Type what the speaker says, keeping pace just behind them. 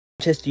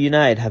Manchester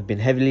United have been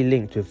heavily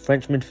linked with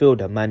French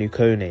midfielder Manu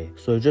Kone.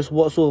 So just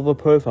what sort of a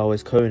profile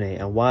is Kone,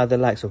 and why are the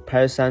likes of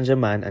Paris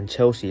Saint-Germain and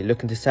Chelsea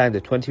looking to sign the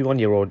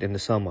 21-year-old in the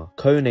summer?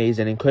 Kone is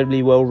an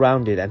incredibly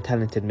well-rounded and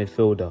talented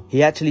midfielder.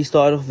 He actually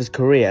started off his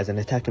career as an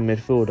attacking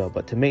midfielder,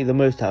 but to make the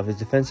most out of his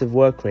defensive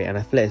work rate and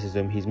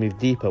athleticism, he's moved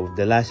deeper with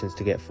the license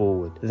to get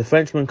forward. The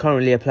Frenchman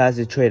currently applies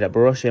his trade at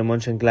Borussia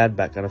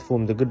Mönchengladbach and has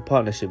formed a good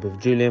partnership with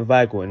Julian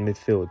Weigl in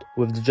midfield,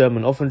 with the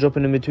German often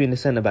dropping in between the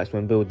centre-backs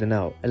when building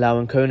out,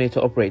 allowing Kone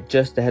to operate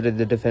just ahead of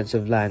the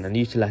defensive line and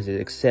utilise his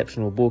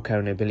exceptional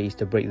ball-carrying abilities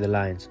to break the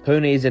lines.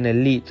 Kone is an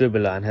elite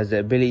dribbler and has the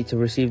ability to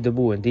receive the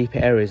ball in deeper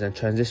areas and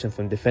transition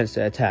from defence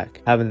to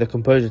attack, having the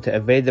composure to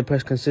evade the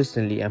press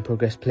consistently and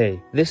progress play.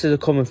 This is a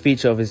common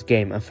feature of his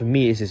game, and for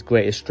me is his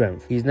greatest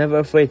strength. He's never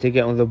afraid to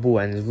get on the ball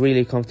and is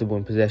really comfortable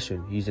in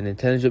possession, using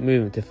intelligent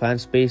movement to find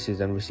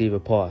spaces and receive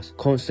a pass,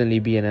 constantly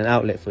being an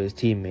outlet for his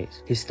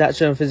teammates. His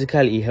stature and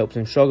physicality helps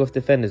him shrug off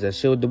defenders and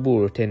shield the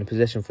ball, retaining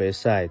possession for his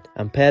side.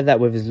 And pair that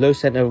with his low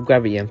centre of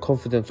gravity and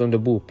confidence on the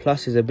ball,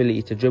 plus his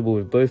ability to dribble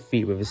with both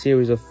feet with a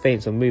series of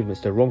feints and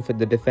movements to wrong-foot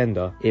the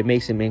defender, it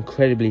makes him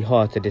incredibly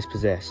hard to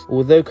dispossess.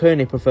 Although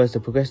Kone prefers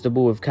to progress the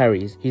ball with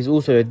carries, he's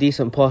also a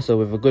decent passer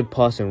with a good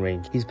passing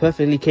range. He's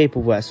perfectly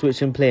capable at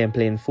switching play and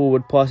playing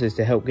forward passes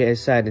to help get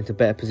his side into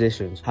better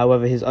positions.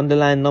 However, his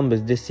underlying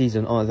numbers this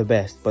season aren't the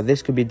best, but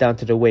this could be down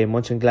to the way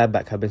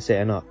Mönchengladbach have been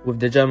setting up, with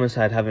the German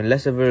side having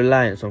less of a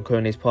reliance on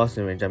Kone's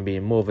passing range and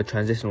being more of a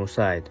transitional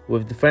side,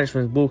 with the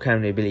Frenchman's ball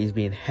carrying abilities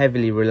being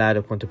heavily relied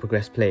upon to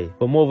progress play.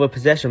 But more of a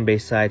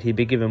possession-based side, he'd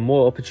be given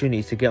more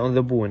opportunities to get on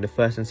the ball in the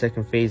first and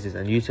second phases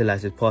and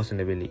utilise his passing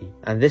ability.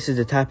 And this is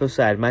the type of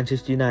side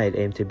Manchester United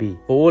aim to be.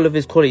 For all of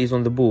his qualities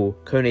on the ball,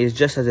 Kone is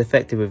just as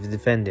effective with his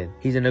defending.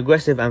 He's an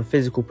aggressive and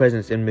physical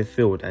presence in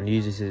midfield and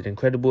uses his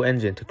incredible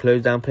engine to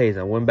close down plays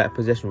and win back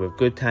possession with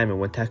good timing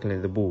when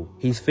tackling the ball.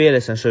 He's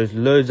fearless and shows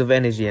loads of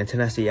energy and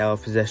tenacity out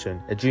of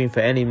possession, a dream for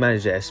any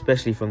manager,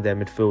 especially from their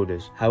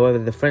midfielders. However,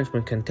 the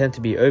Frenchman can tend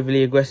to be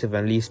overly aggressive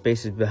and leave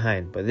spaces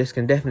behind, but this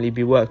can definitely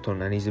be worked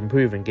on and he's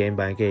improving game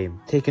by game.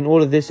 Taking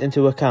all of this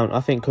into account, I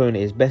think Kone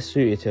is best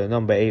suited to a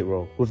number 8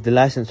 role, with the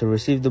license to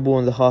receive the ball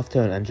on the half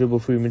turn and dribble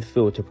through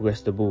midfield to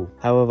progress the ball.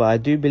 However, I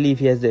do believe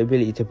he has the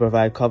ability to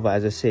provide cover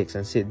as a 6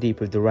 and sit deep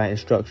with the right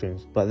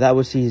instructions, but that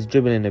would see his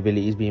dribbling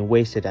abilities being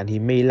wasted and he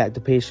may lack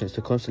the patience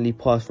to constantly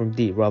pass from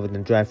deep rather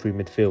than drive through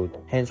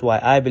midfield. Hence why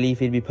I believe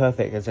he'd be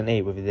perfect as an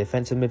 8 with a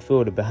defensive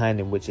midfielder behind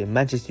him, which in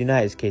Manchester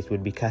United's case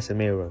would be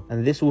Casemiro,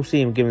 and this will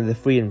see him given the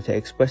freedom to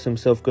express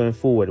himself going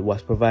forward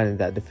whilst providing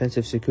that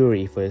defensive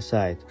security for his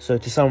side. So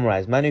to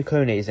summarise, Manu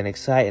Kone is an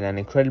exciting and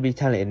incredibly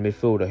talented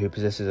midfielder who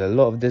possesses a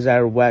lot of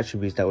desirable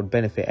attributes that would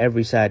benefit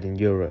every side in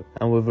Europe,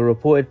 and with a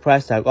reported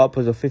price tag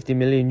upwards of 50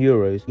 million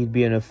euros, he'd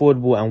be an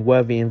affordable and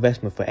worthy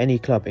investment for any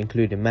club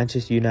including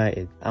Manchester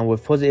United. And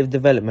with positive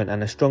development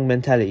and a strong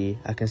mentality,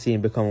 I can see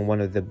him becoming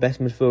one of the best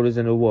midfielders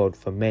in the world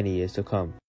for many years to come.